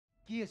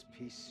Give us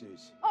peace,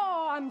 Suze.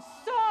 Oh, I'm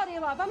sorry,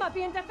 love. I'm not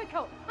being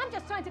difficult. I'm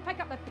just trying to pick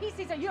up the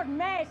pieces of your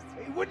mess.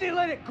 He wouldn't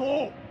let it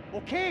go,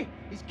 okay?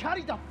 He's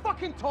carried a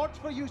fucking torch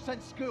for you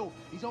since school.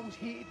 He's always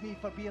hated me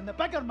for being the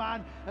bigger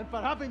man and for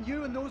having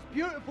you in those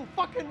beautiful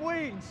fucking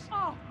wains.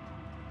 Oh,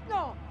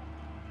 no.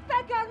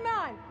 Bigger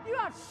man! You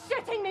are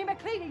shitting me,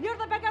 McCready. You're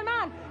the bigger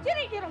man. Do you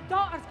think your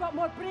daughter's got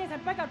more brains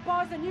and bigger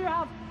balls than you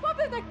have? What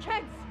about the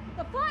kids?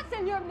 The flat's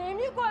in your name.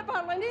 You go to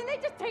Berlin and they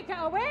just take it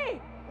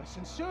away.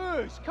 Listen,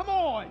 Suze, come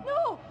on!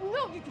 No,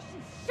 you just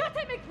shut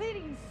it, McCready.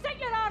 You sit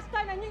your arse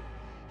down and you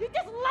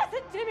just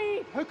listen to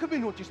me. How could we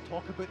not just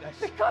talk about this?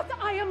 Because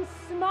I am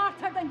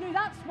smarter than you,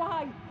 that's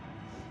why.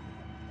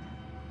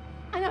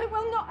 And I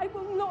will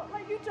not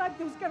let you drag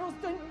those girls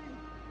down.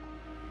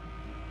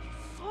 You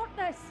sort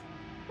this.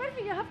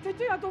 Whatever you have to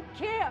do, I don't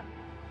care.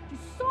 You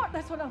sort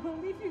this or I will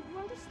leave you, you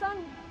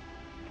understand?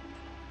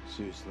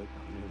 Suze, look,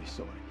 I'm really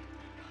sorry.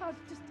 God,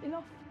 just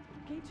enough,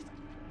 okay?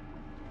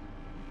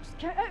 Just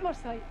get out of my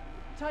sight.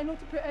 Try not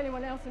to put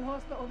anyone else in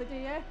hospital the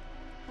day, yeah?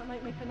 That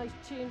might make a nice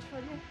change for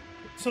you.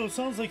 So it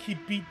sounds like he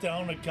beat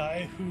down a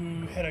guy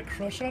who had a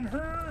crush on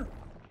her,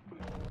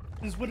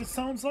 is what it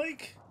sounds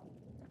like.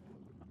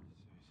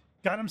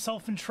 Got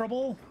himself in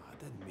trouble. I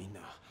didn't mean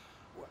that.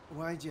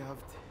 Why'd you have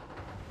to...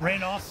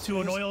 Ran off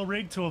to an oil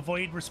rig to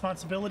avoid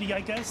responsibility,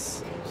 I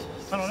guess.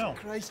 I don't know.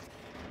 Christ.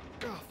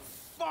 Oh,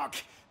 fuck.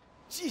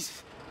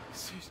 Jesus.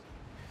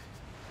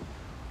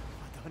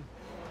 What have I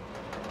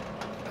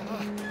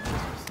done?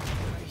 Jesus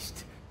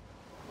Christ.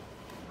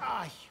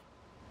 You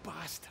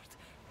bastard.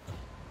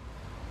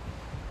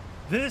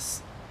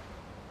 This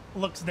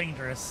looks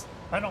dangerous.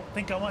 I don't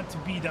think I want to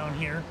be down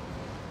here.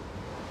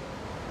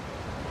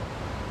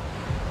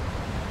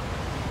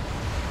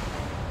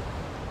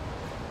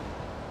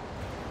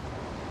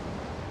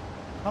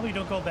 Probably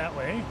don't go that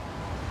way.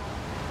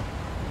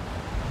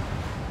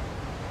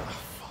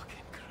 Oh,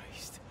 fucking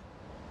Christ.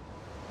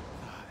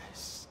 That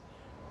is...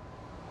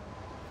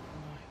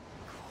 My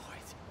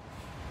God.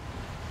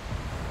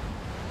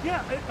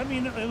 Yeah, I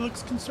mean, it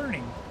looks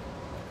concerning.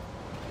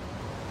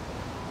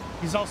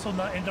 He's also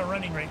not into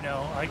running right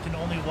now. I can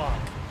only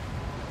walk.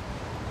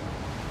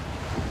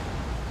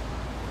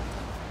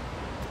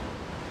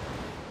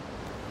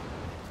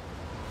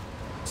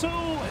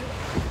 So...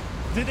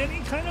 did any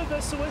kind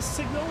of SOS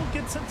signal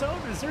get sent out?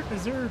 Is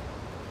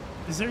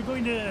there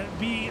going to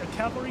be a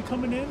cavalry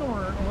coming in,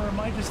 or am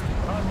I just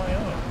on my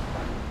own?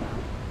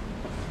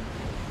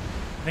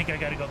 I think I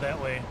gotta go that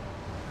way.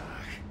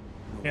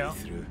 Yeah,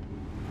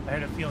 I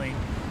had a feeling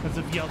because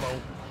of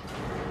yellow.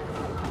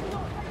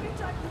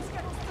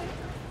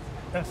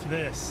 F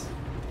this.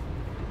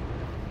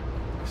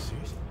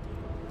 Seriously?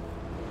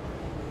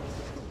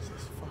 What's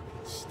this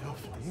fucking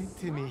stuff doing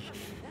to me?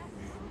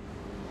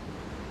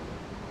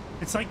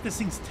 It's like this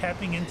thing's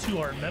tapping into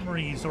our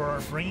memories or our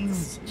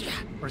brains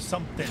or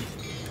something.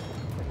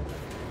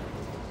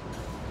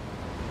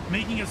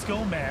 Making us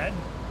go mad,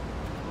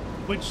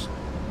 which,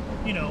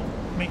 you know,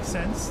 makes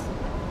sense.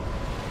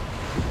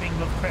 Being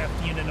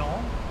Lovecraftian and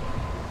all.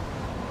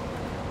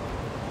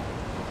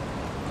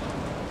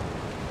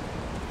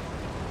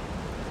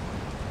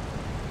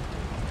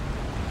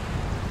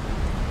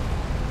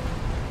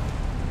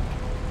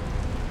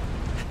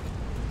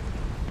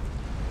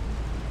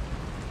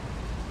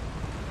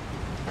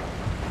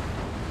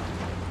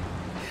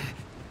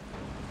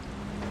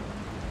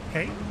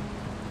 Okay.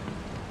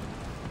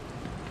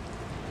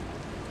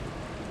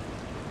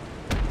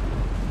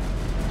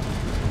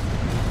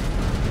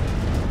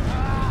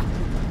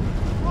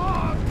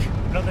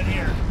 Nothing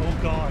here. Oh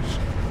gosh.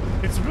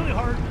 It's really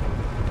hard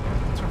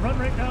to run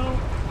right now.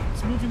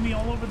 It's moving me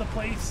all over the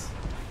place.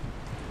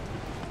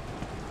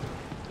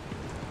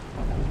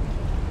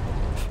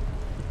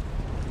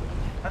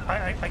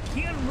 I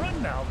can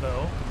run now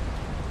though.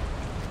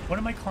 What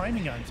am I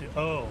climbing onto?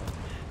 Oh,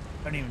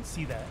 I don't even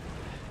see that.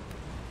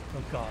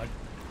 Oh God.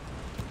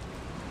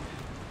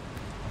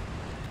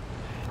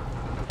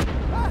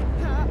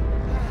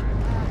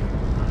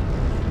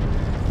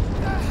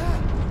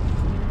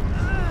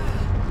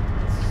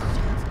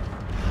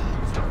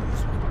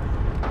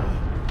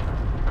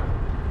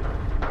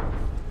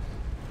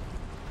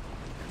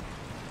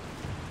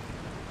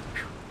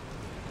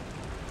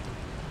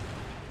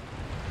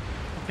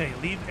 Okay,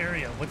 leave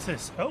area. What's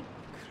this? Oh.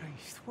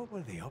 Christ, what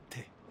were they up to?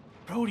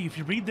 Brody, if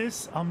you read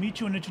this, I'll meet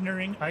you in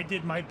engineering. I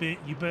did my bit.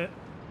 You bet.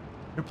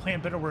 Your plan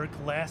better work.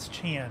 Last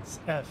chance.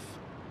 F.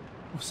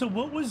 So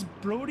what was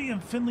Brody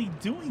and Finley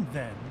doing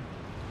then?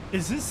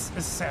 Is this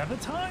a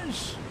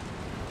sabotage?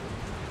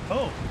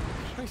 Oh.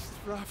 Christ,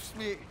 Raph's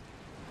mate.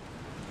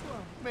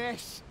 What a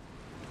mess.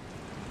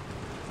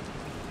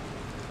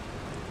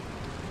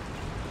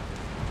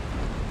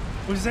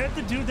 Was that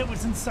the dude that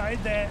was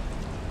inside that...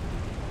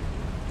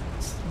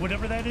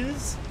 whatever that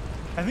is?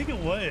 I think it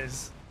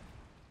was.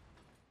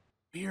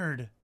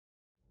 Weird.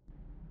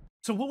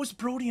 So what was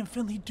Brody and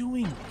Finley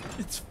doing?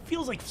 It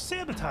feels like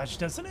sabotage,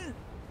 doesn't it?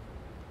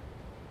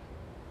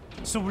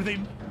 So were they,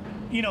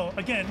 you know,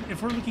 again,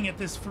 if we're looking at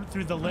this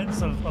through the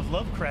lens of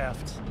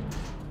Lovecraft,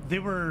 they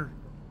were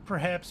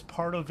perhaps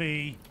part of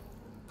a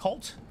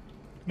cult.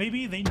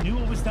 Maybe they knew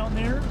what was down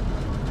there.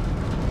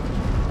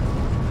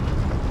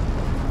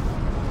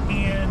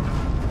 And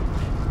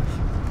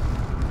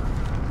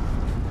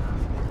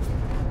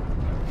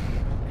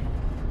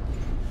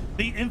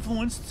they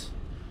influenced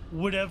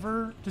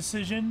whatever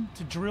decision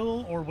to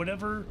drill or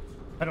whatever.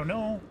 I don't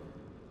know.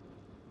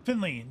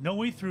 Finley, no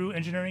way through.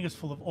 Engineering is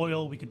full of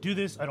oil. We could do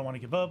this. I don't want to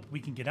give up.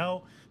 We can get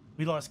out.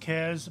 We lost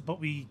Kaz,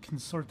 but we can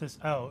sort this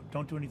out.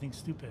 Don't do anything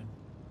stupid.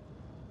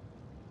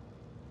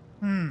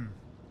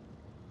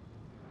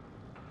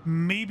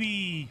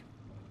 Maybe,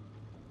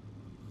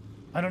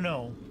 I don't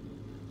know.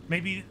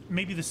 Maybe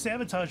the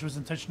sabotage was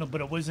intentional, but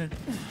it wasn't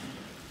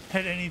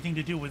had anything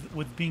to do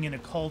with being in a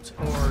cult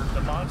or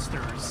the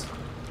monsters.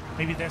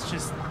 Maybe that's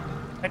just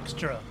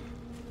extra.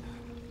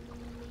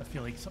 I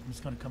feel like something's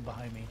gonna come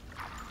behind me.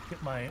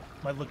 Get my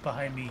look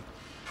behind me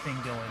thing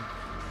going.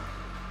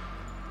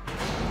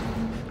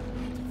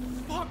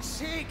 Fuck's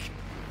sake!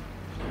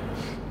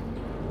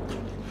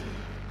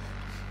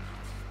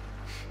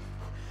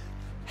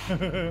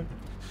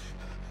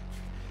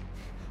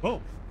 Whoa!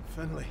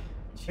 Finley.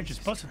 I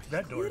just busted through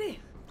that door. Yuri,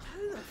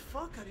 how the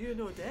fuck are you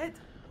no dead?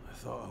 I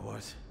thought I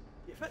was.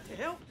 You fit to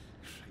help?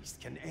 Christ,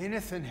 can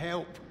anything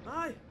help?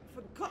 Aye, if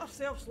we can cut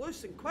ourselves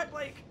loose and quick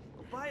like,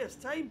 we'll buy us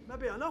time,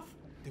 maybe enough.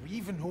 Do we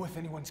even know if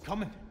anyone's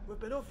coming? We've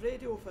been off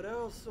radio for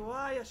hours, so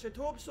aye, I should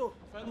hope so.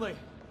 Finley,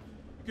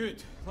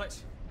 good.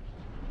 Let's.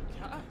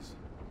 Kaz.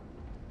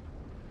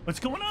 What's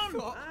going on?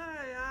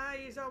 Aye,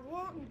 he's a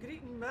walking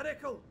greeting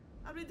miracle.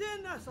 Are we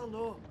doing this or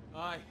no?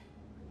 Aye.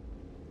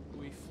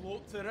 We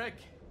float the rig.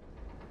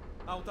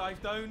 I'll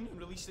dive down and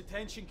release the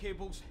tension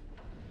cables.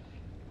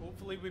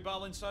 Hopefully we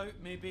balance out,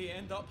 maybe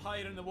end up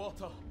higher in the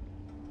water.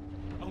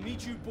 I'll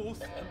need you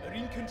both at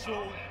marine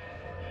control.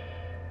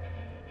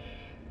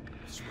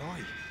 It's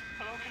Roy.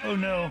 Oh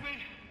no.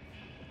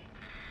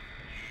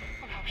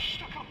 I'm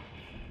stuck up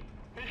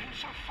in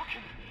so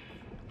fucking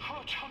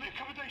hot on the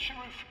accommodation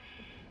roof.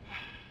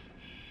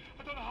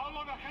 I don't know how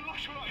long I can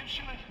last without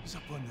insulin. He's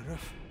up on the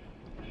roof.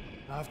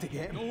 I have to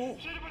get him. No!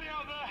 Is anybody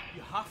out there?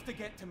 You have to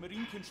get to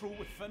marine control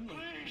with Finley.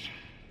 Please.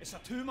 It's a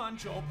two-man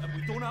job and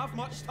we don't have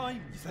much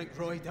time. You think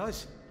Roy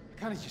does?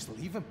 Can't I just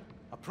leave him?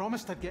 I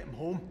promised I'd get him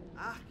home.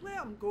 Ah, let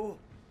him go.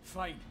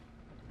 Fine.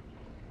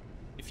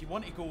 If you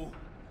want to go,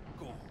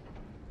 go.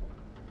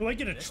 Do I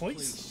get a This choice?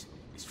 place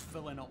is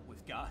filling up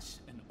with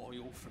gas and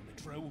oil from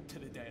the drill to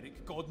the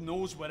derrick. God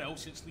knows where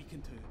else it's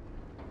leaking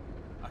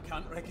to. I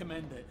can't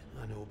recommend it.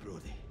 I know,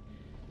 Brody.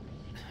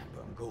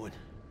 But I'm going.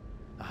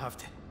 I have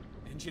to.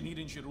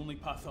 Engineering's your only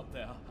path up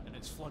there, and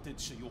it's flooded,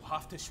 so you'll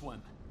have to swim.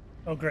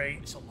 Oh great.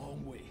 It's a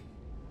long way.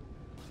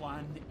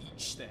 Plan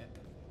each step.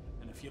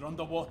 And if you're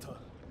underwater,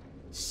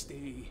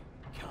 stay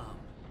calm.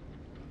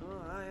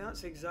 Oh, aye,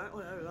 that's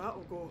exactly how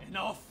that'll go.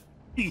 Enough!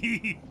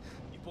 You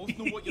both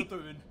know what you're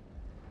doing.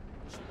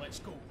 So let's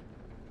go.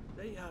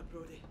 Right, yeah,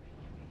 Brody.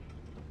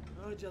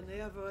 How'd your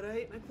nerve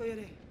alright,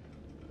 McCleary?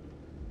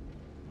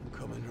 I'm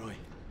coming, Roy.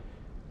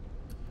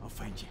 I'll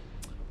find you.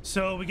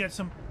 So we get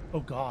some. Oh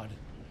God.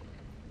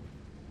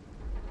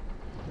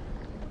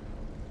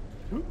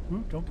 Ooh,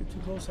 don't get too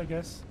close, I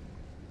guess.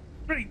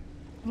 Great,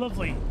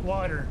 lovely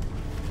water.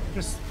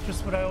 Just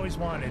what I always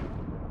wanted.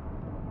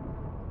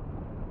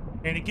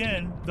 And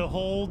again, the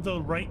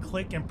right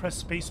click and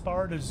press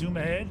spacebar to zoom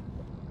ahead.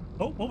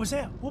 Oh, what was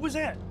that? What was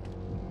that?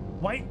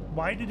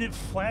 Why did it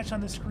flash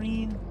on the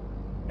screen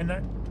and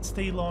not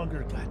stay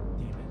longer? God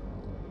damn it!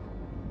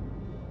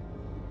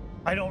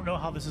 I don't know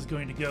how this is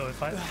going to go if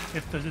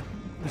the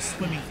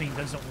swimming thing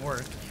doesn't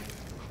work.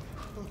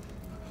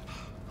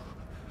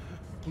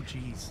 Oh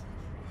jeez.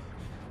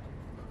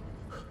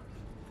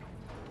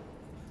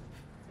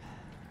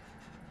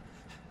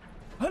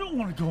 I don't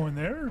want to go in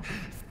there.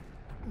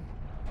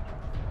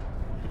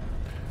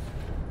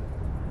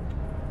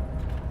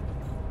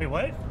 Wait,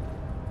 what?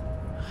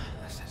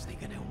 This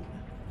isn't gonna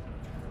open.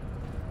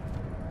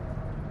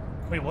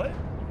 Wait, what?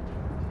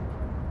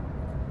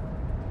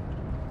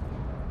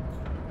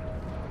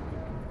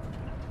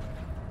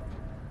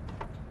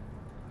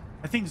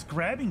 That thing's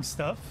grabbing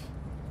stuff.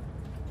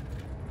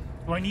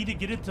 Do I need to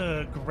get it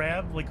to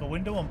grab like a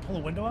window and pull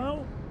a window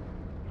out?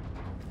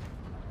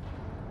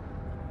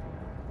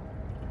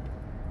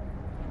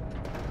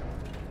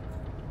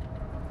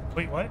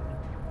 Wait, what?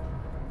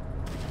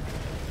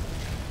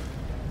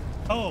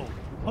 Oh,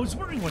 I was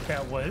wondering what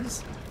that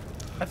was.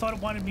 I thought it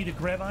wanted me to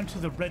grab onto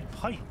the red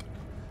pipe.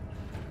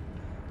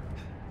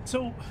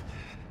 So...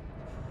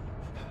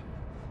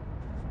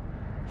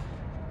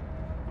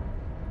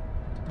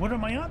 what are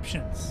my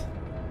options?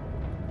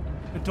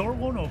 The door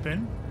won't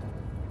open.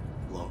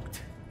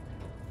 Locked.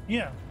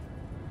 Yeah.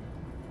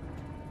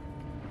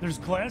 There's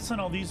glass on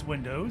all these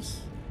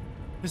windows.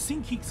 This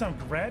thing keeps on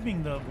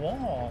grabbing the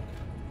wall.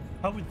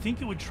 I would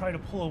think it would try to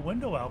pull a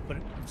window out, but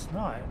it's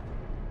not.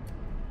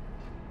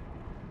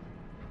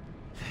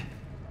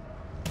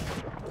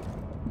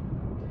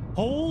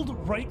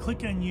 Hold, right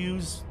click and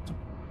use to...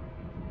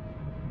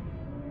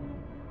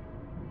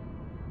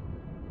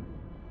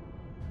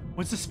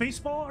 Was the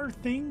spacebar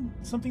thing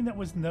something that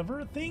was never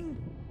a thing?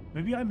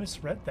 Maybe I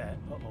misread that.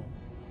 Uh-oh.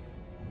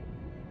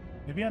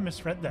 Maybe I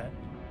misread that.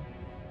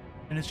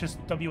 And it's just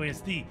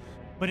WASD.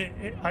 But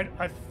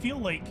I feel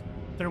like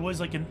there was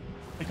like a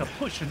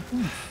push, and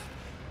oomph.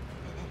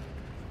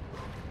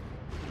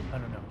 I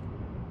don't know.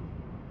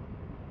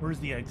 Where's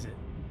the exit?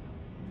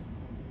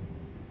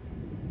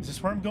 Is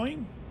this where I'm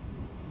going?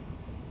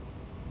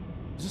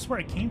 Is this where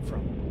I came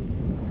from?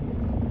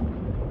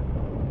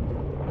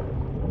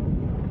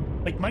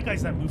 Like, my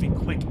guy's not moving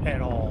quick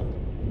at all.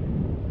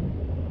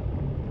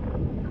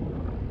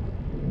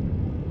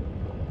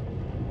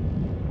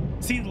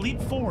 See,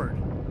 leap forward.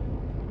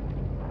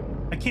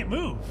 I can't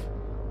move.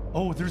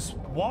 Oh, there's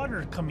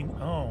water coming.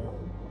 Oh.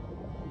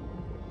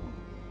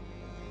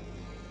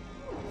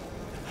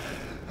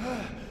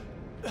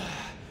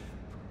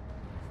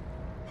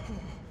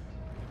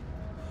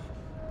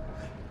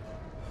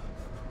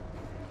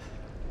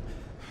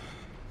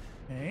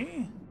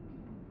 Okay.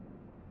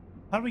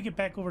 How do we get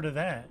back over to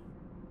that?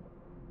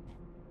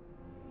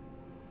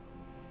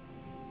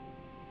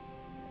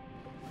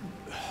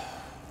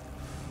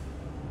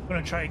 I'm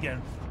gonna try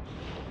again.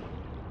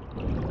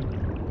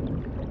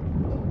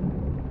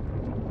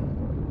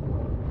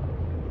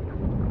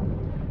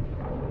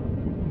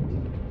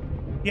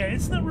 Yeah,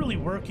 it's not really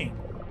working.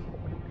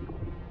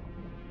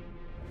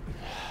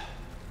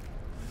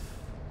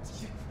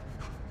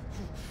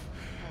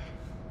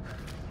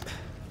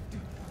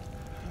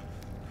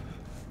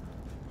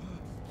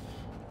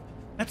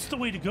 That's the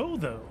way to go,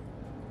 though.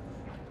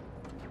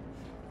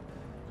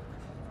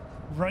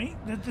 Right?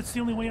 That's the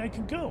only way I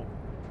can go.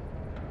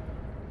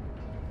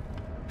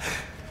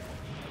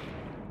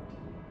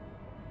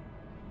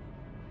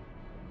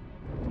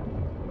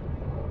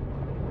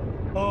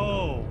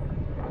 Oh.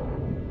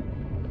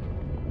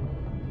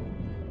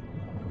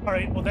 All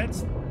right, well,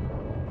 that's...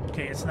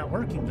 Okay, it's not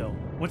working, though.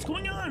 What's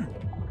going on?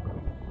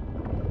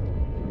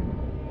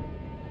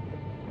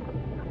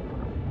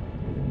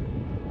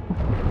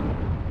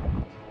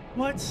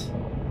 What?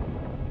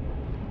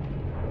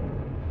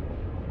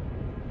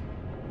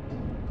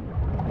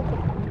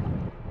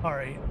 All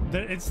right,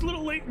 it's a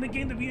little late in the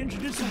game to be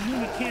introducing new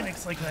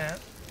mechanics like that.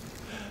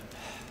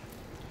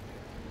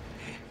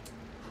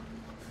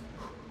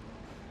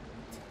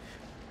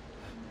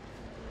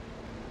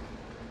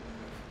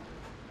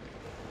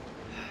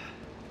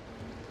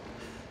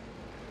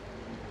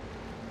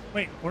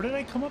 Wait, where did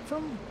I come up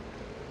from?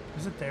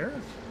 Is it there?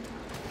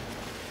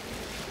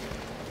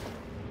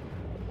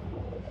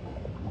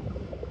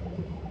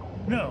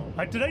 No,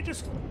 I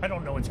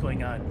don't know what's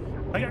going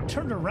on. I got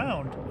turned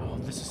around. Oh,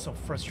 this is so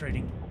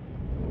frustrating.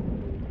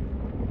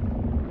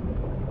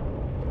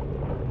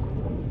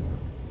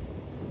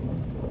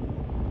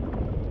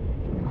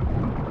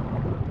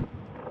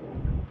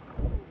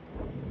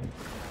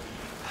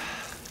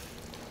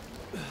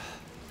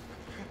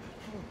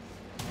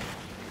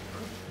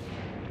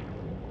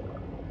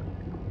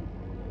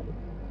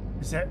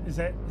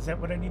 Is that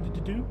what I needed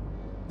to do?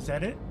 Is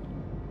that it?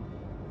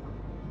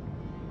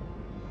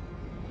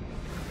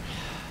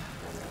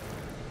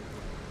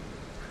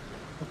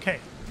 Okay.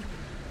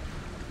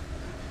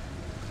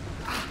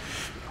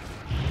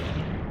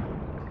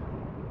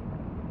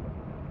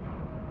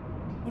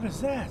 What is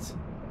that?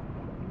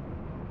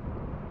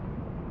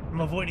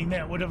 I'm avoiding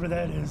that, whatever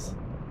that is.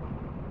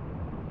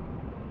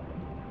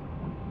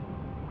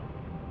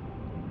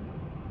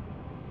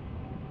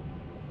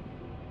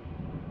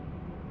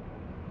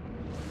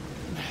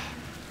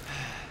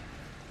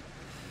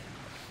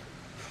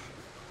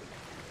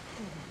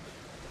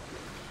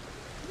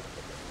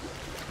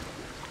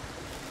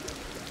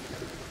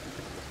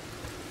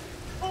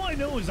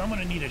 I'm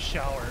gonna need a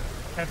shower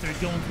after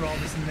going through all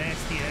this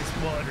nasty ass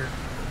water.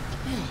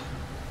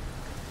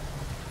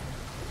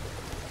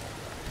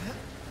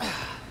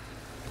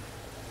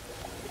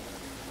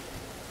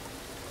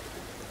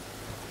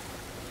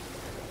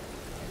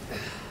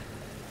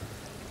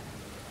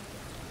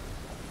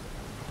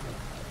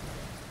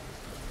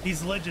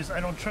 These ledges, I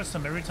don't trust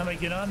them. Every time I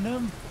get on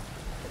them,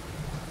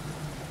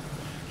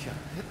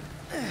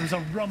 there's a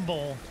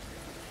rumble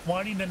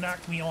wanting to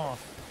knock me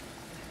off.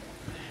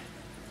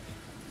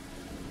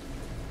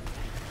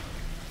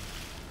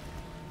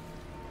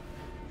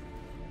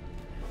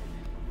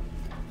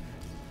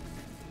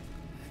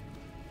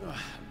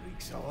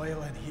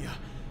 Oil in here.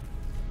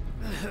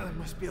 There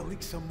must be a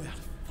leak somewhere.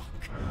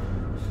 Fuck.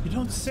 You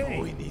don't say. That's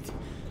all we need.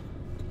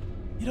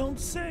 You don't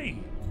say.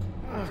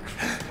 Oh,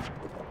 crap.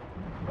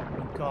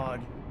 Oh,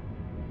 God.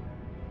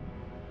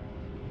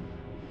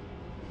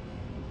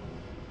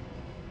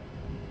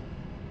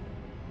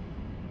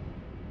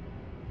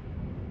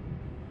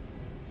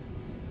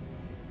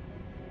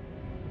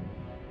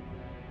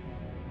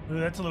 Ooh,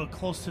 that's a little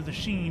close to the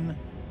sheen.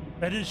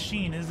 That is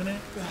sheen, isn't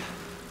it?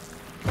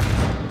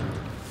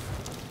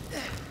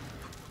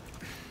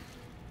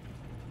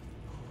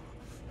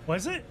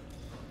 Was it?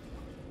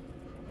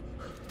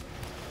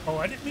 Oh,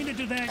 I didn't mean to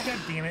do that. God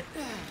damn it.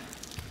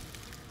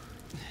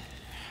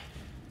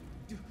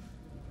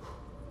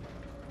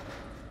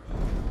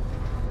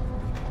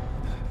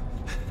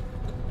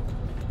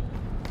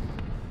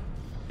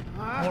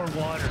 More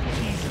water.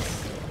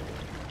 Jesus.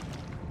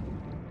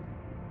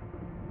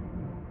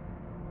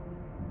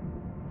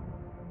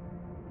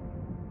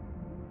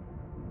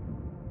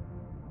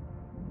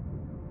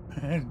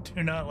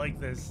 Do not like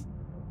this.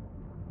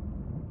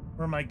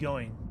 Where am I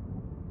going?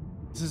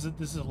 This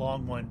is a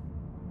long one.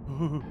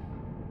 Ooh.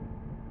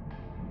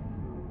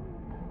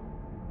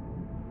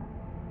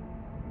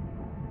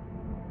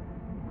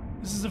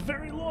 This is a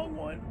very long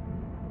one.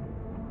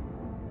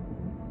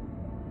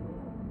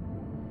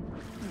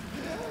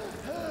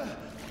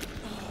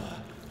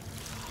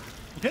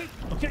 Okay,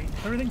 okay,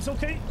 everything's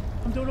okay.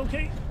 I'm doing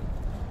okay.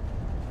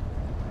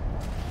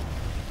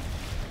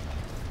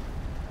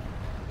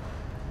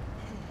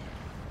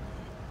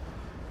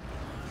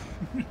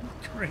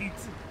 Great.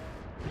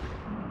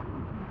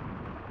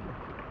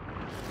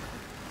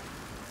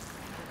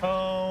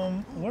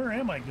 Where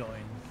am I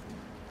going?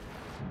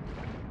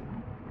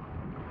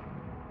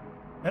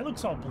 That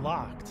looks all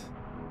blocked.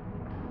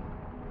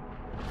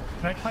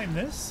 Can I climb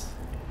this?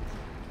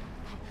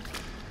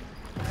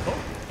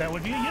 Oh, that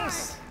would be a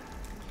yes.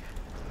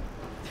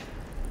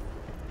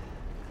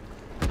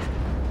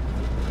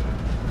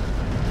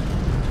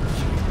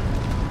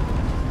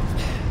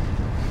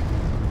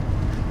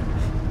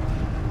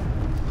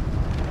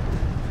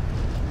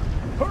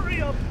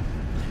 Hurry up!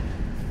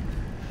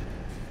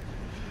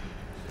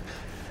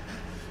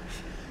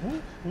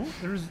 Ooh, ooh,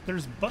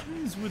 there's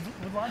buttons with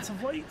lots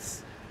of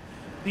lights.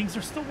 Things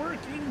are still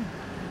working.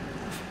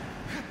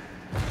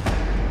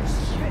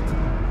 Shit!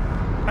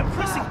 I'm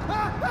pressing.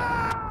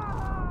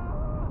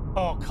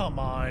 Oh, come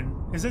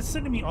on. Is that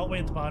sending me all the way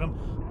at the bottom?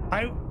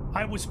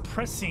 I was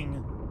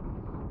pressing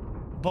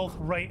both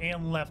right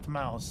and left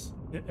mouse.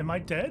 Am I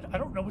dead? I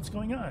don't know what's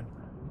going on.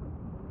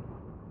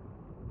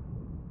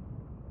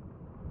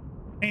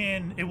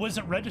 And it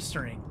wasn't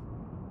registering.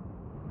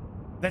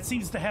 That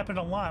seems to happen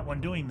a lot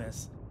when doing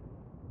this.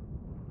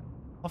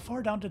 How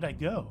far down did I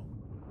go?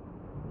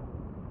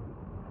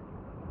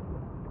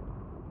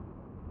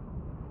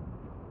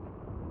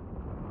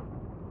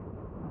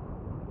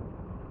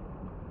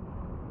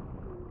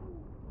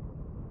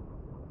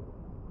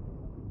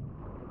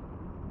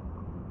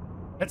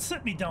 That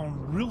sent me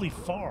down really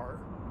far.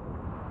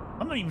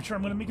 I'm not even sure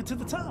I'm going to make it to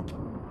the top.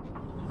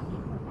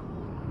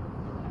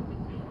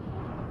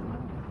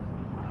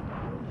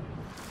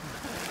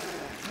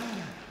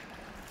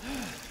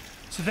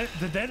 So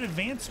did that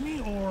advance me,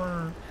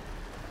 or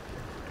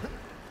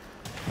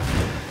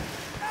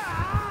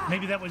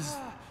maybe that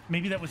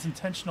was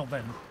intentional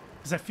then,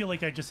 because I feel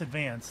like I just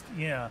advanced.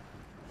 Yeah.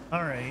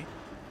 All right.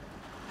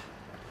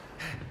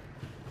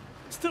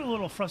 Still a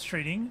little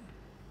frustrating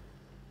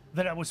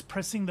that I was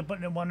pressing the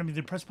button it wanted me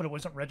to press, but it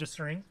wasn't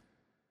registering.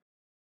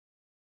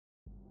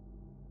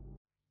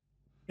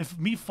 If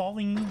me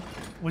falling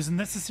was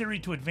necessary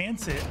to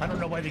advance it, I don't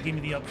know why they gave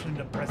me the option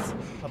to press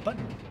a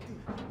button.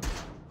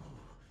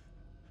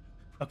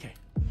 Okay.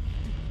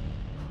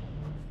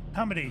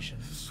 Accommodation.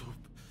 So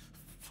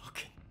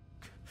fucking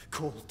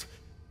cold.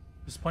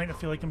 At this point, I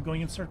feel like I'm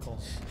going in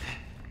circles.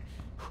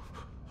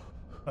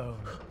 Oh.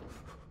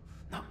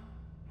 No.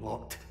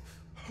 Locked.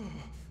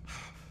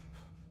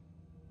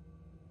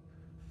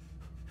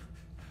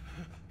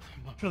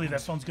 Surely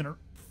that phone's gonna...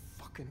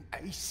 Fucking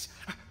ice.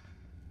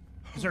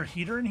 Is there a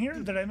heater in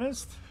here that I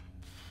missed?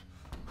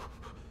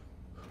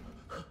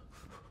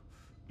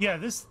 Yeah,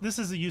 this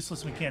is a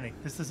useless mechanic.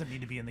 This doesn't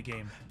need to be in the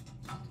game.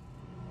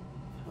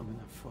 I'm in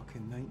a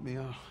fucking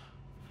nightmare.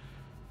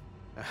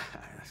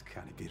 This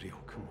can't be real.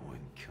 Come on,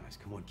 guys.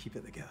 Come on, keep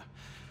it together.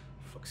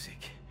 For fuck's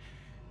sake.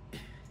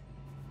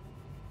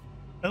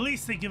 At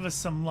least they give us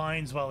some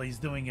lines while he's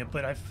doing it,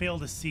 but I fail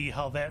to see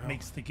how that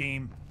makes the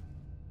game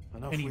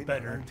Enough any waiting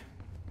better. around.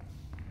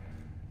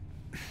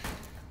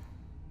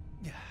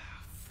 Yeah,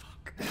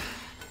 fuck.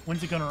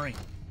 When's it gonna ring?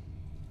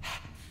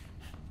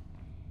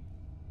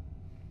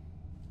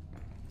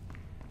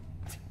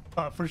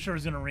 For sure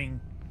it's gonna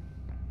ring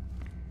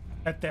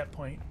at that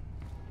point.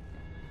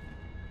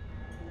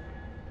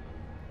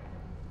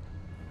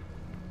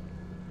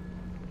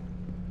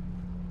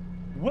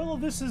 Well,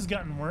 this has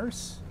gotten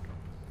worse.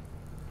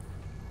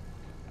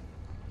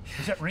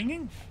 Is that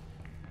ringing?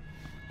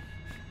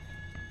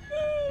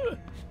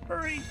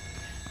 Hurry!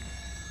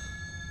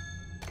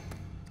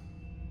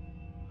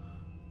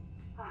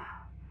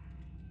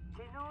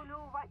 Do you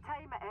know what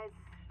time it is?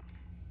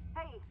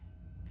 Hey,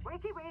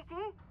 wakey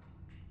wakey!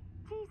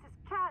 Jesus,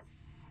 Kaz,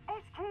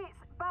 it's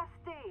Kate's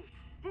birthday.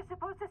 You're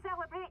supposed to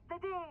celebrate the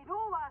day,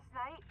 no last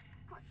night.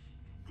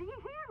 Do you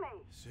hear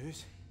me?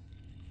 Suze?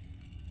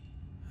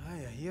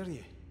 Aye, I hear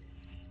you.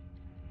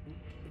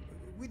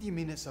 What do you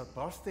mean it's her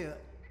birthday?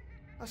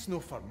 That's no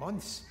for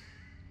months.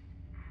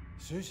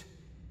 Suze?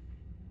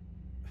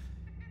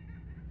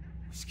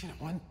 What's going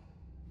on?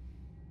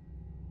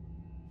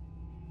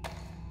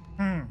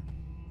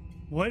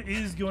 What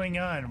is going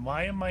on?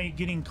 Why am I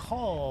getting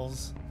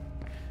calls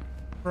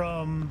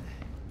from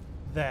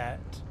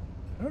that?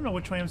 I don't know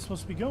which way I'm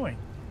supposed to be going.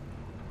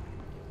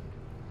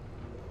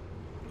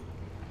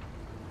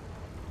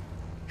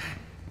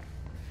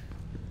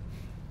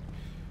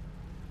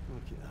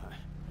 Look at that.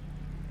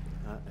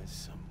 That is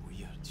some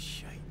weird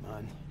shite,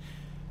 man.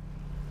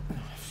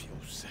 I feel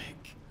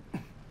sick.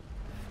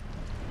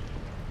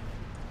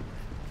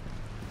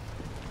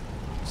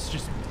 It's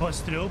just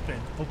busted open.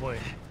 Oh boy.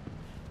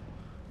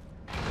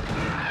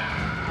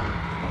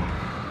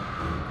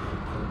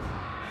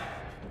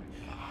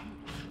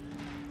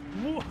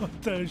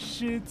 What the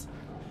shit?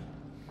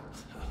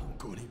 I'm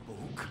going to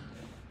bulk.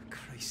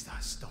 Christ,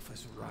 that stuff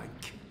is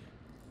rank.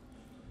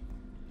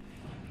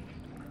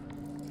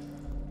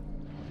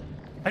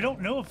 I don't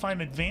know if I'm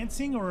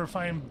advancing or if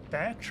I'm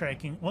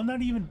backtracking. Well,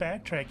 not even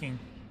backtracking.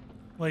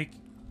 Like,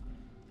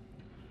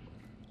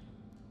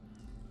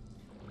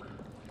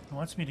 it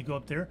wants me to go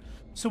up there.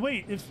 So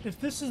wait, if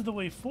this is the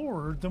way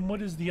forward, then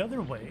what is the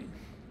other way?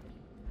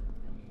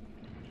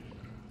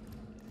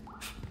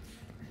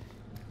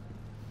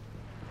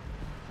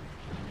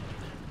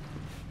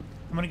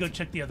 I'm gonna go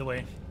check the other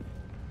way.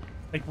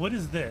 Like, what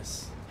is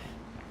this?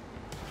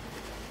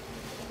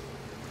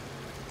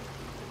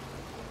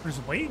 There's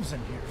waves in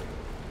here.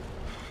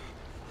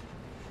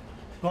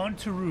 Gone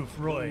to roof,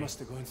 Roy. Must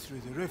have gone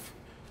through the roof.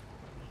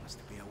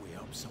 Must be a way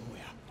up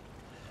somewhere.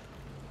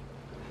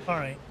 All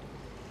right.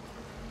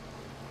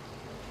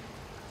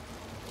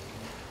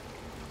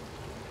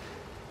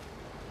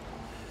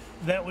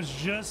 That was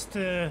just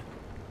in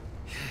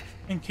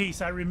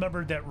case I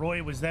remembered that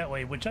Roy was that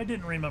way, which I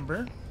didn't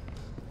remember.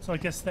 So I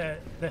guess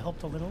that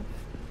helped a little.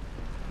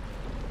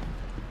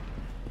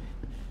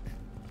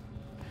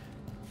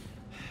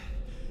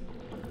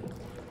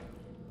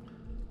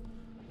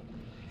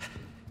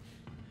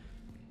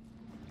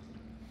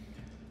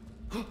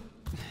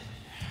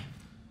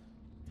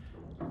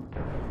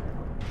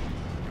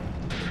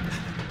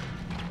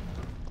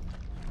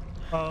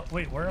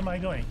 Wait, where am I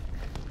going?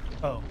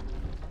 Oh.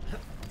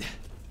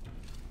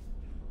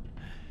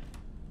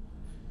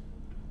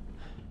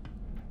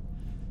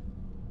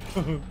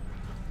 Can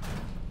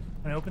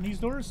I open these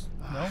doors?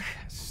 No?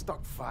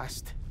 Stuck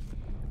fast.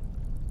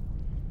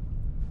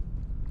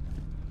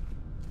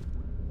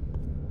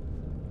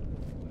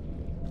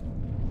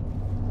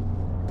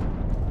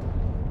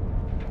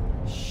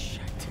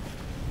 Shit.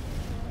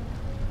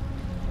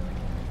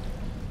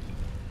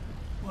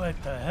 What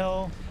the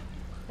hell?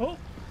 Oh!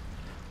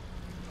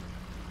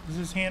 Is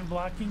his hand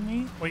blocking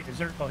me? Wait, is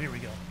there? Oh, here we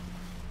go.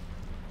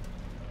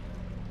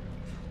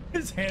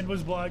 His hand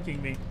was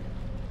blocking me.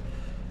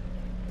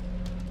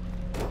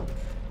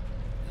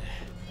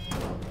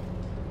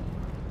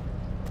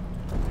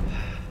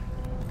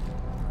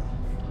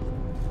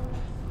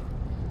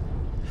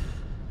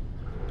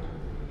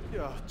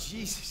 Oh,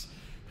 Jesus.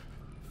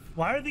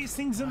 Why are these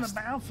things in the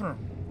bathroom?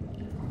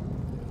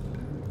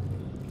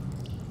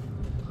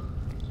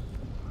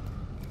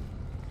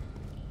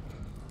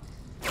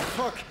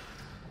 Fuck.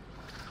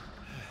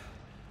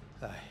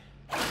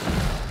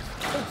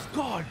 Oh,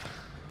 God.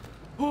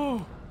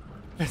 Oh,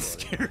 that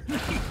scared me.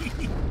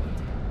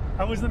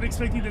 I wasn't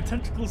expecting the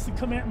tentacles to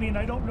come at me, and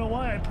I don't know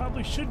why. I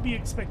probably should be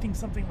expecting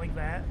something like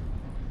that.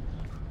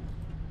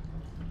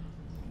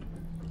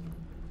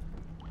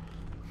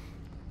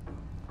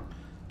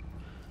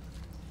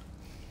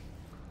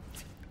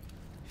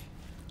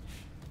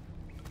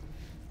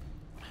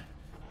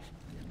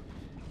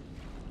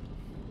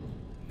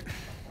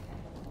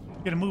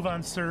 Gotta move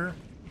on, sir.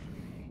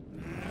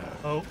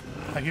 Oh,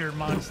 I hear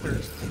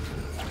monsters.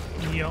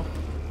 Neo.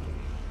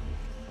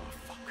 Oh,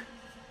 fuck.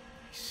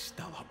 He's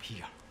still up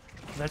here.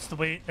 That's the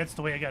way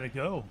I gotta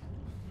go.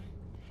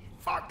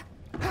 Fuck.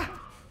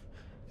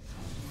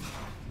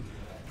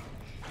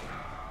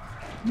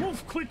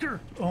 Move quicker!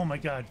 Oh my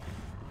God.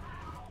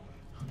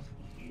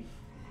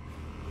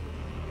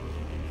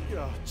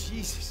 Oh,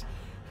 Jesus.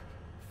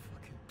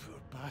 Fucking poor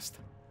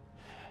bastard.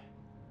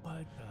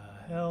 What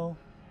the hell?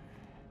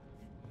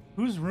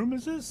 Whose room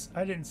is this?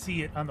 I didn't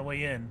see it on the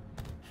way in.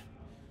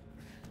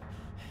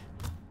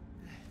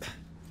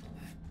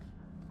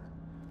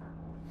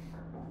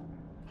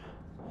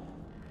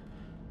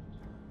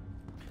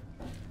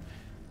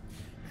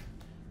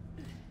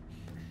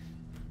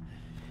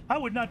 I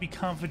would not be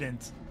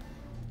confident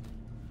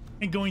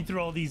in going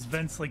through all these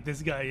vents like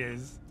this guy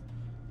is.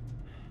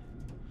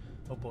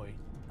 Oh boy.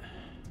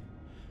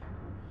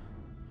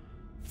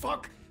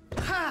 Fuck.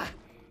 Ha!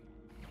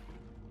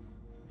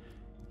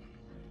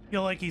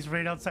 Feel like he's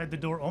right outside the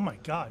door. Oh my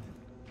God.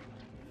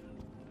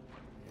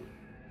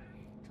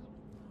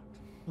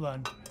 Hold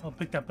on. I'll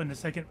pick that up in a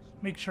second.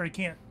 Make sure I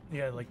can't.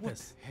 Yeah, like What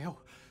this. the hell?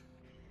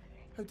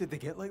 How did they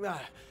get like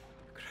that?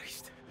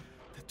 Christ.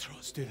 The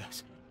trots do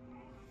this.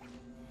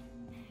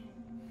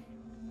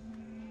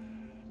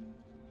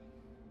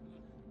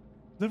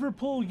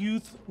 Liverpool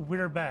youth,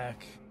 we're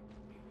back.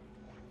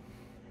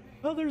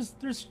 Well, there's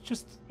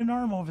just an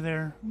arm over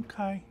there.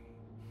 Okay.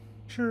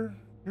 Sure.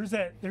 There's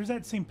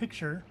that same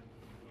picture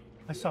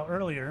I saw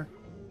earlier.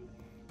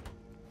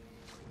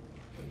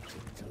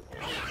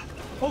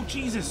 Oh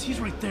Jesus, he's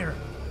right there.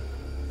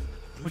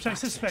 Which I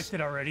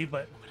suspected already,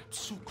 but I'm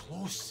so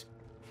close.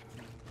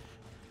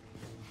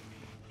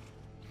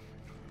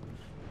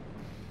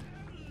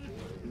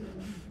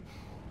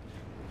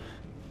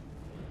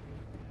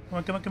 come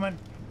on, come on, come on.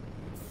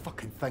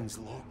 Fucking thing's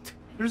locked.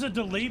 There's a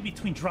delay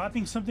between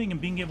dropping something and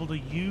being able to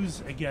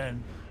use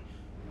again.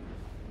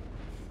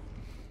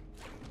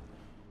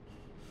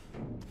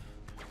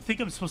 I think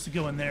I'm supposed to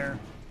go in there.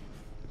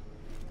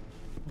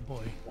 Oh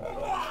boy.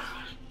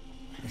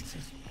 This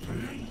is...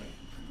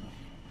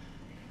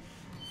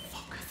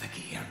 Fuck, I think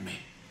he heard me.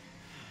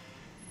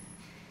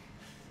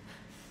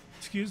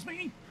 Excuse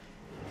me?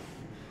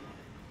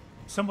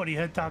 Somebody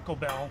had Taco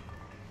Bell.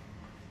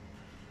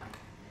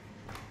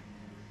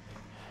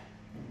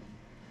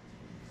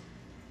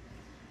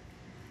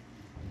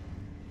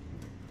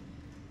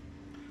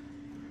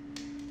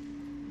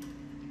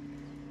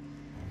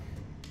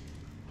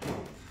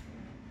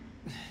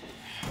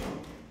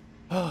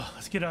 Oh,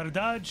 let's get out of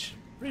Dodge.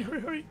 Hurry,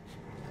 hurry, hurry.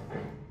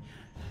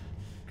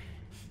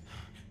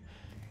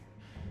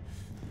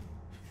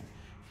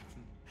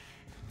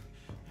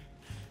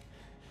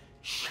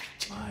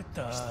 What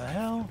the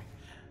hell?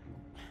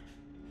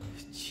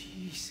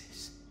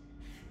 Jesus.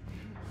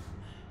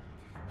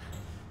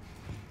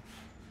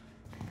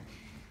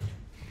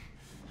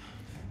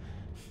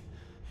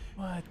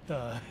 What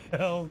the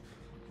hell?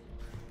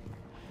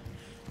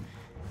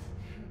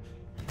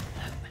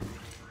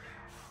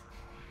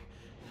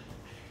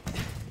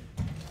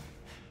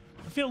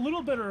 I feel a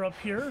little better up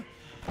here.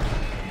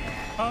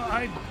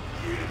 I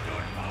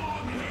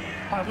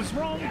was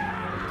wrong.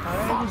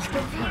 I was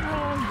definitely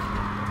wrong.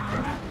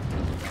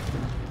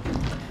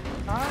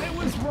 I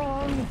was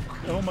wrong.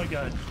 Oh my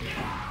god.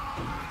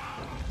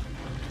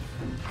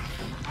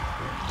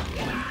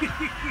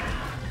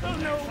 Oh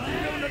no,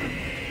 no, no.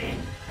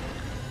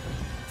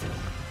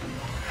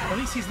 At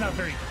least he's not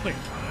very quick.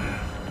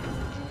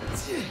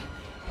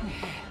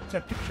 What's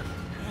that picture?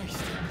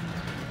 Christ.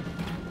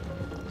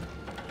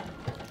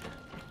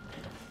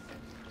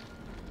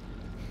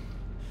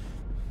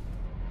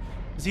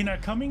 Is he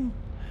not coming?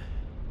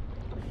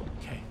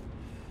 Okay.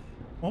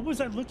 What was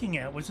I looking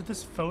at? Was it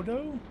this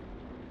photo?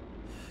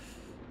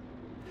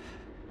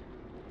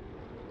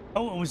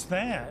 Oh, it was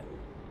that.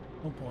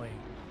 Oh boy.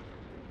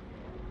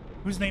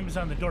 Whose name is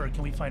on the door?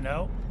 Can we find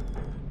out?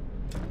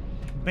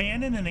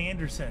 Bannon and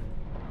Anderson.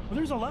 Well,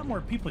 there's a lot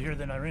more people here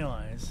than I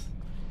realized.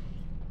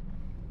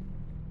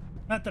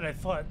 Not that I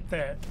thought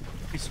that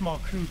a small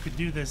crew could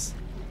do this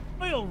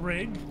oil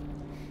rig.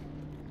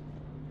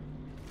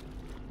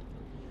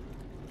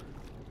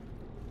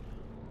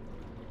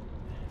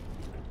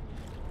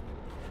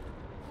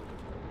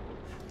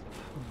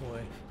 Oh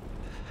boy.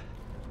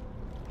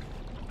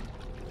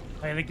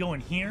 I gotta go in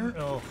here?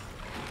 Oh.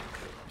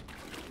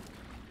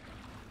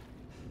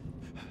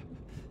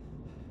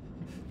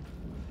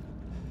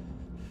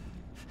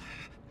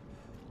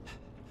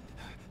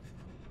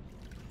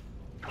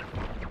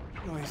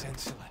 Noise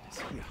insulin is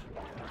here.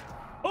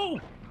 Oh!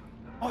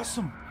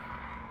 Awesome!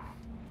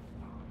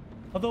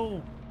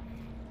 Although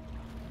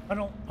I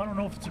don't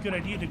know if it's a good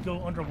idea to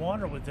go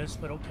underwater with this,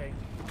 but okay.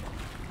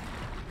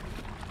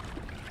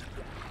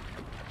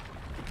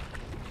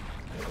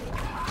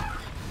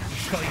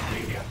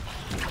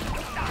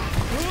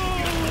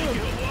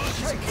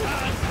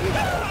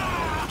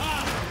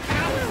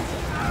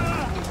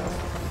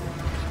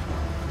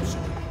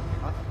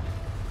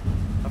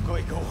 I've got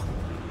to go.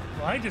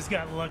 Well, I just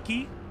got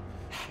lucky.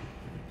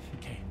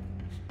 Okay.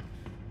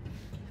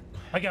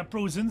 I got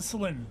Bro's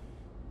insulin.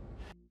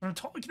 What I'm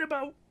talking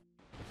about.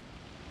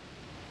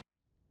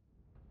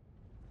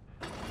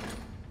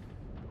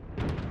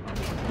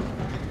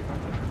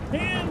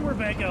 And we're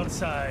back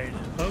outside.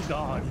 Oh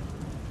God.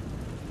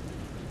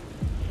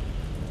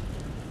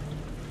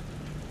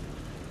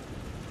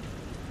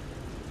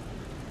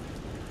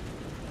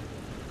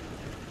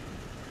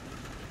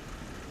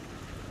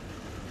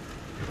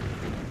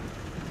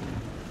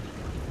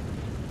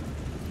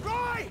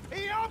 Roy! Are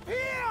you up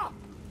here?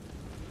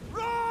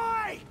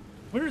 Roy!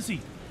 Where is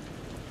he?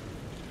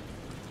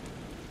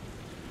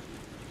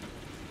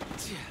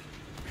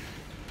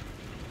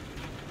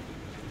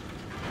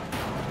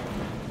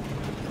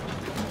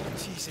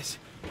 Jesus,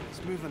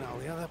 he's moving out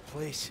of the other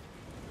place.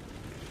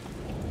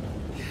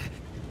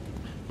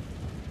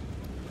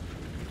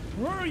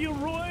 Where are you,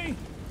 Roy?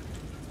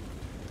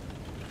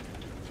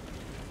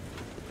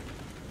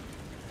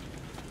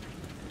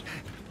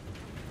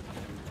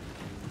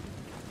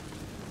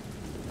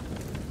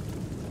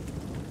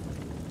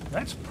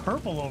 That's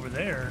purple over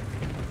there.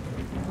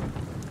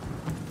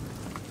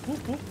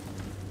 Whoop, whoop.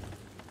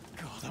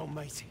 God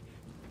almighty.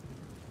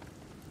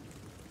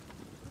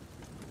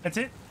 That's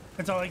it?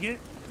 That's all I get?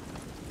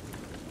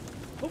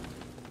 Oh.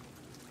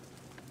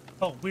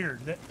 Oh,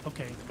 weird. That,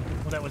 okay.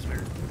 Well, that was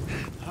weird.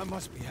 That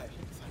must be it.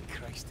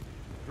 Thank Christ.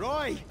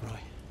 Roy! Roy.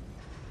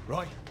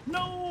 Roy.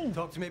 No!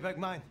 Talk to me, big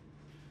man.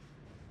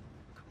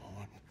 Come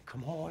on.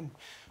 Come on.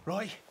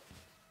 Roy.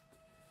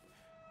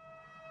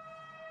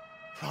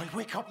 Roy,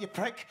 wake up, you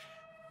prick.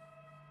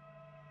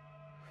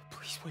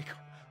 Please wake up.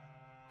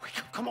 Wake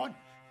up, come on.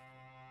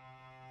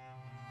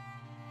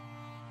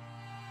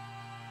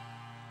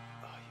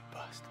 Oh, you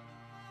bastard.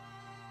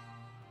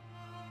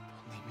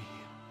 Don't leave me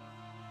here.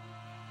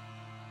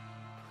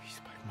 Please,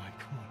 big man,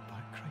 come on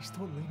back. Christ,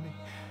 don't leave me.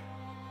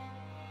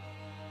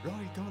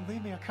 Roy, don't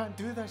leave me. I can't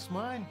do this,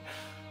 man.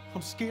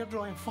 I'm scared,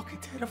 Roy. I'm fucking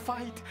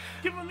terrified.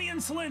 Give him the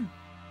insulin!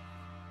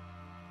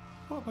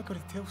 What am I going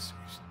to tell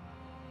Susan?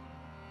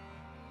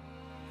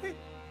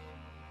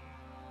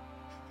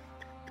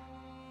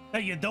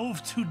 That you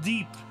dove too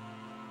deep.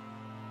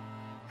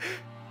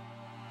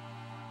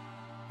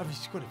 Are you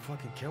just gonna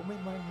fucking kill me,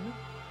 man? You?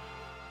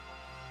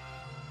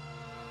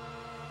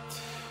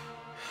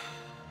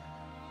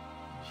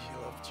 She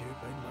loved you,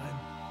 big man.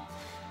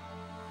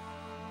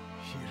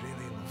 She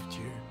really loved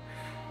you.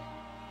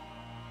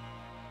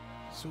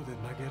 So did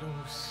my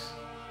girls.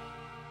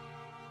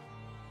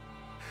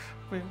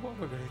 Wait, what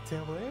am I gonna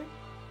tell them?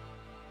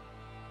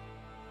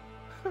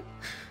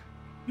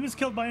 He was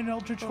killed by an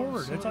Eldritch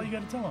Horde. Sorry. That's all you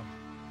gotta tell him.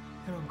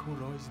 Your Uncle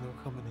Roy's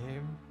not coming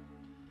home.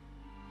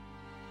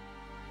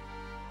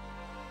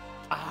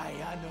 Aye,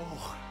 I know.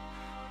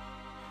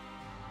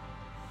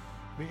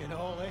 Me and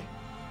Ollie.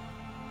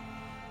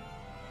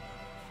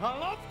 I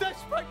love this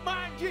big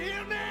man, do you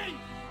hear me?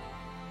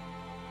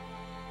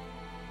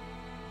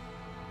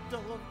 I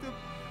loved him.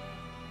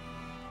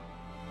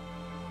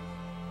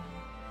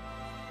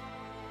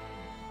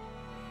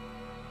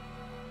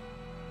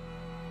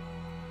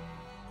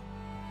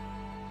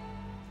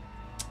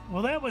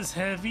 Well, that was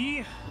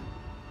heavy.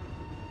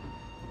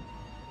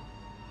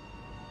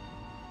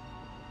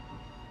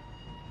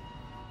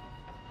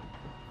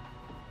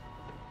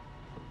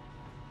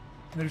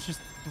 There's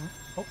just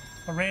a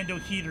rando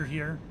heater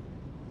here.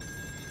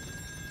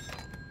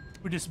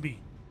 Who'd this be?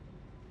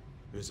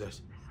 Who's this?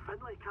 It's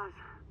Finlay, Kaz.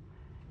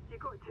 You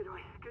got to,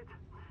 Roy. Good.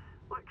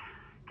 Look,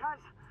 Kaz,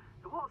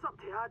 the water's up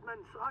to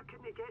admin, so I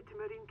couldn't get to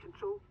Marine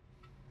Control.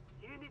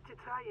 You need to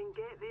try and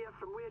get there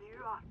from where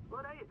you are,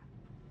 alright?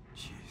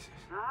 Jesus.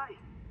 Aye.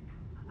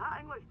 And that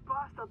English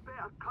bastard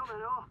better come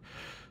and all.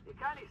 You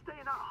can't stay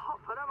in that hut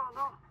forever,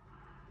 no.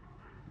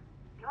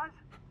 Kaz?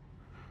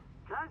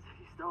 Kaz,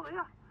 you still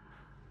there?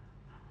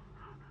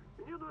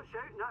 When you're not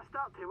shouting, I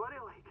start to worry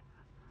like.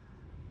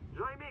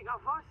 Roy making a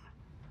fuss?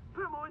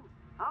 Put him on.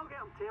 I'll get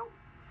him tailed.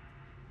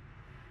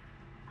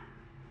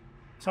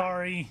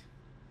 Sorry.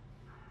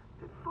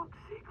 For fuck's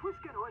sake, what's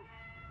going on?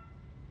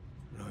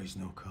 Roy's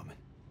no coming.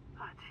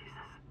 Ah,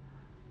 Jesus.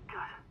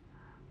 God.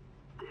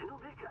 Did you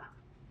not make it?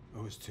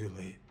 I was too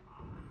late.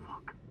 Oh,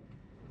 fuck.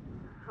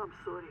 I'm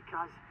sorry,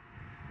 Kaz.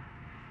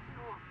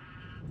 You know,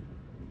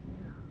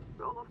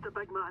 we all loved the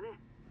big man, eh?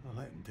 I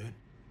let him down.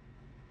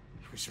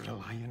 He was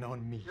relying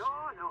on me. No,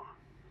 no.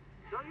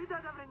 No, you did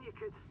everything you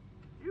could.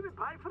 You went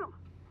back for him.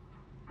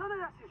 None of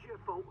this is your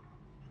fault.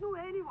 It's no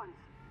anyone's.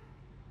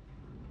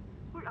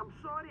 Look, I'm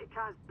sorry,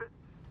 Kaz, but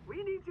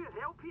we need your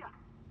help here.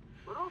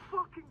 We're all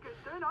fucking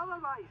going down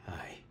otherwise.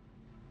 Aye.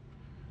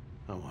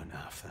 I want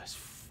half this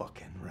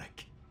fucking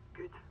rig.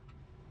 Good.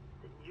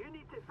 Then you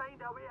need to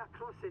find a way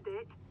across the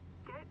deck,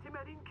 get to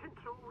Marine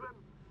Control Room,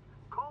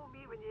 call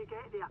me when you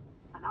get there,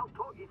 and I'll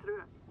talk you through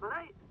it.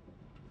 Alright?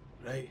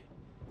 Right.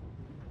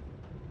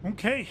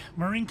 Okay,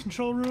 Marine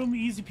Control Room,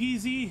 easy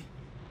peasy.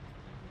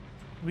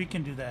 We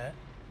can do that.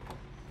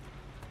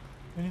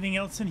 Anything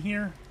else in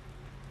here?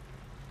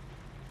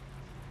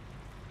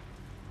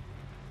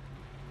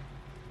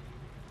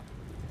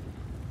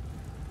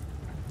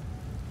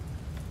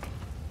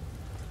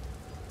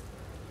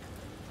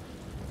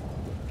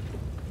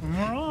 And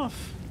we're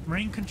off.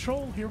 Marine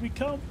Control, here we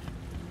come.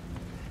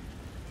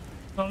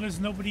 As long as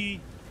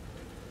nobody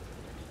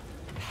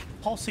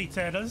pulsates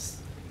at us.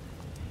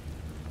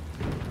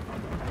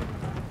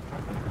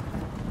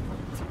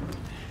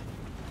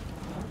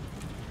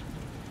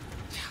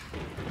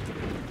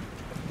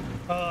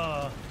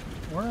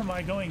 Where am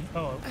I going?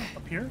 Oh,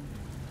 up here?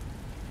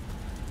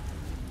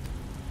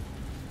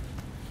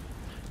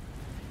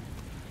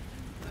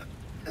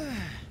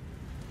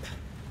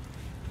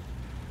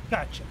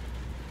 Gotcha.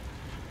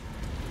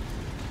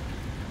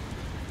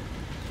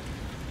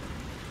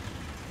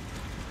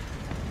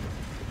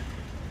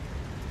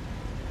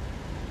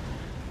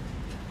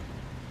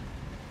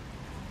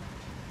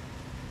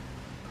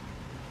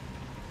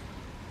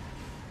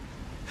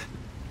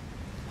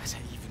 Is it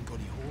even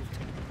gonna hold?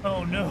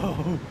 Oh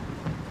no.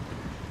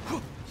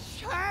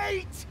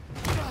 Shite!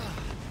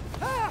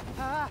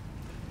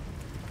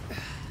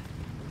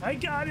 I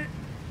got it.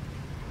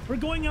 We're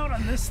going out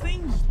on this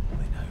thing?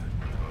 Slowly now.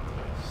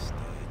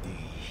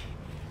 Steady.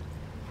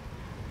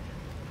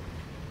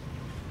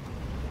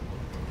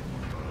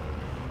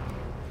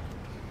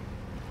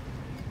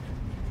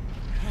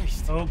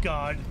 Christ. Oh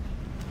god.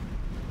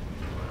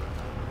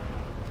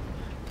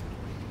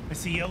 I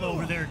see yellow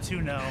over there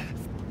too now.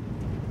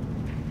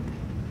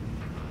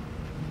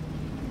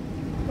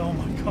 Oh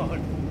my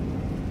god.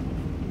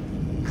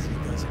 Easy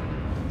does it.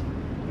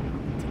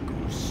 To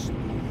go slow.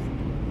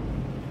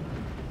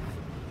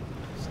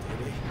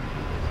 Steady.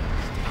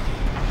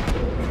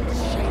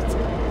 Shit.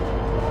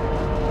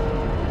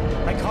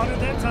 I caught it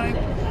that time.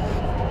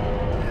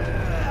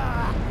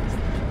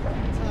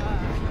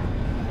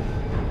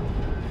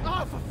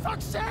 Oh, for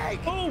fuck's sake!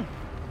 Oh!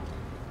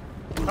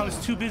 I was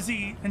too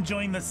busy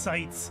enjoying the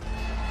sights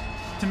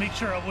to make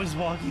sure I was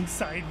walking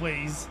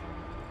sideways.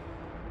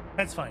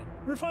 That's fine.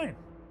 We're fine.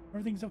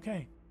 Everything's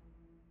okay.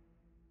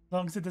 As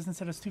long as it doesn't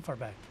set us too far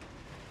back.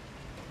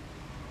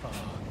 Oh.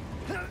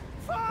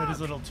 That is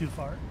a little too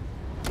far.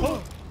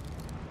 Oh!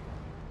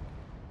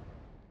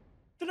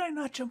 Did I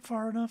not that jump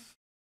far enough?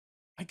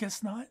 I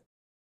guess not.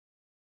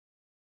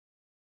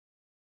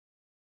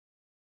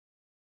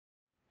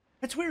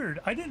 That's weird.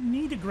 I didn't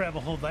need to grab a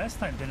hold last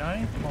time, did I?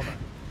 Hold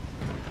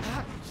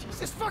on.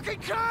 Jesus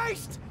fucking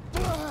Christ!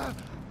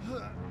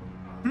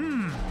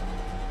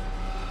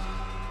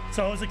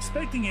 So I was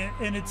expecting it,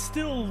 and it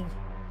still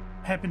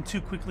happened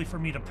too quickly for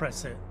me to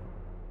press it.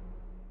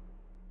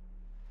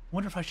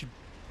 Wonder if I should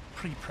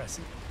pre-press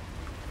it.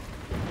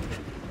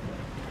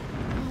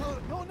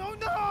 No, no,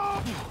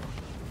 no!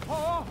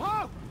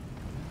 Oh!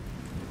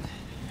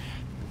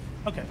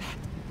 Okay.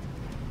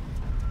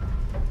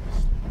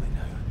 Slowly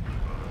now.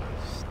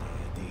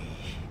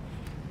 Steady.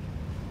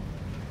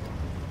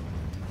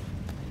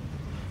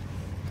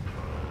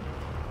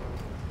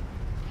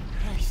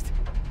 Christ.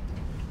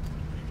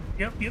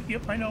 Yep,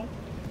 I know.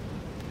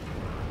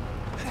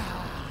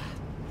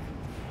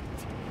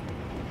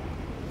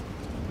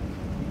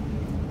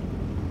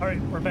 All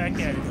right, we're back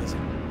at it.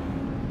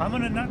 I'm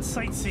gonna not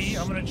sightsee.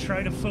 I'm gonna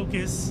try to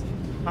focus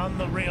on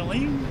the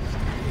railing.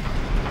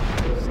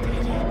 I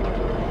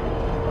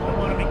don't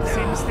want to make the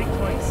same mistake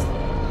twice.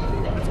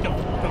 Let's go.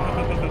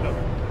 Go.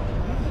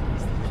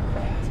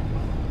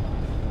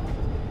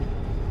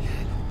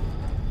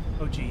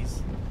 Oh,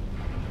 geez.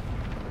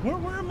 Where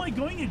am I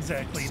going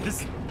exactly?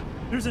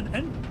 There's an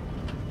end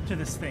to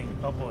this thing.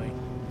 Oh boy.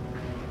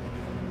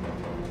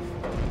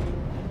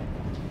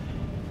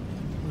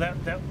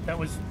 That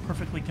was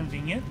perfectly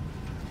convenient.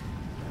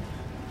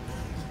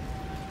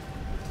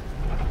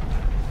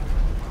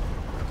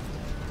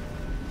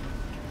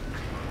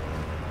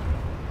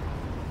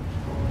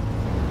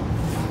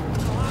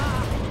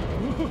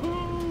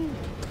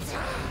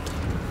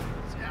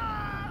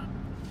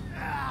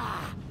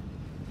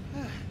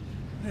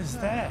 What is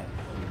that?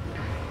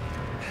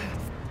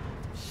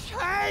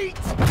 Shite!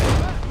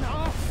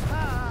 No!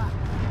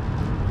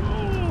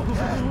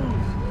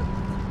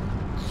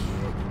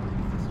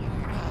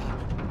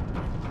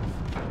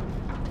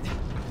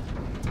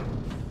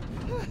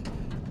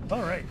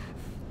 All right.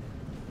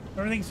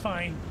 Everything's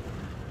fine.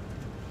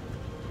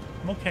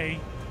 I'm okay.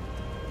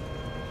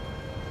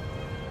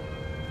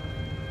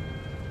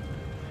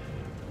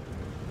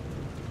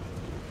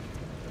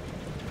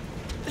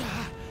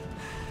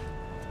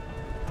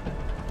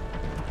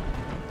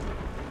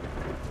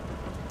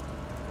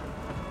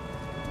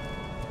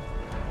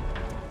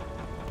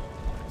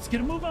 Let's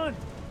get a move on.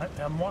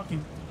 I'm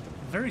walking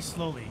very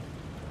slowly.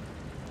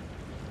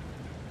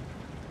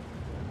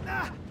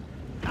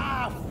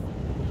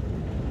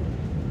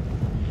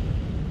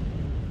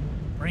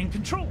 Brain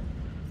control.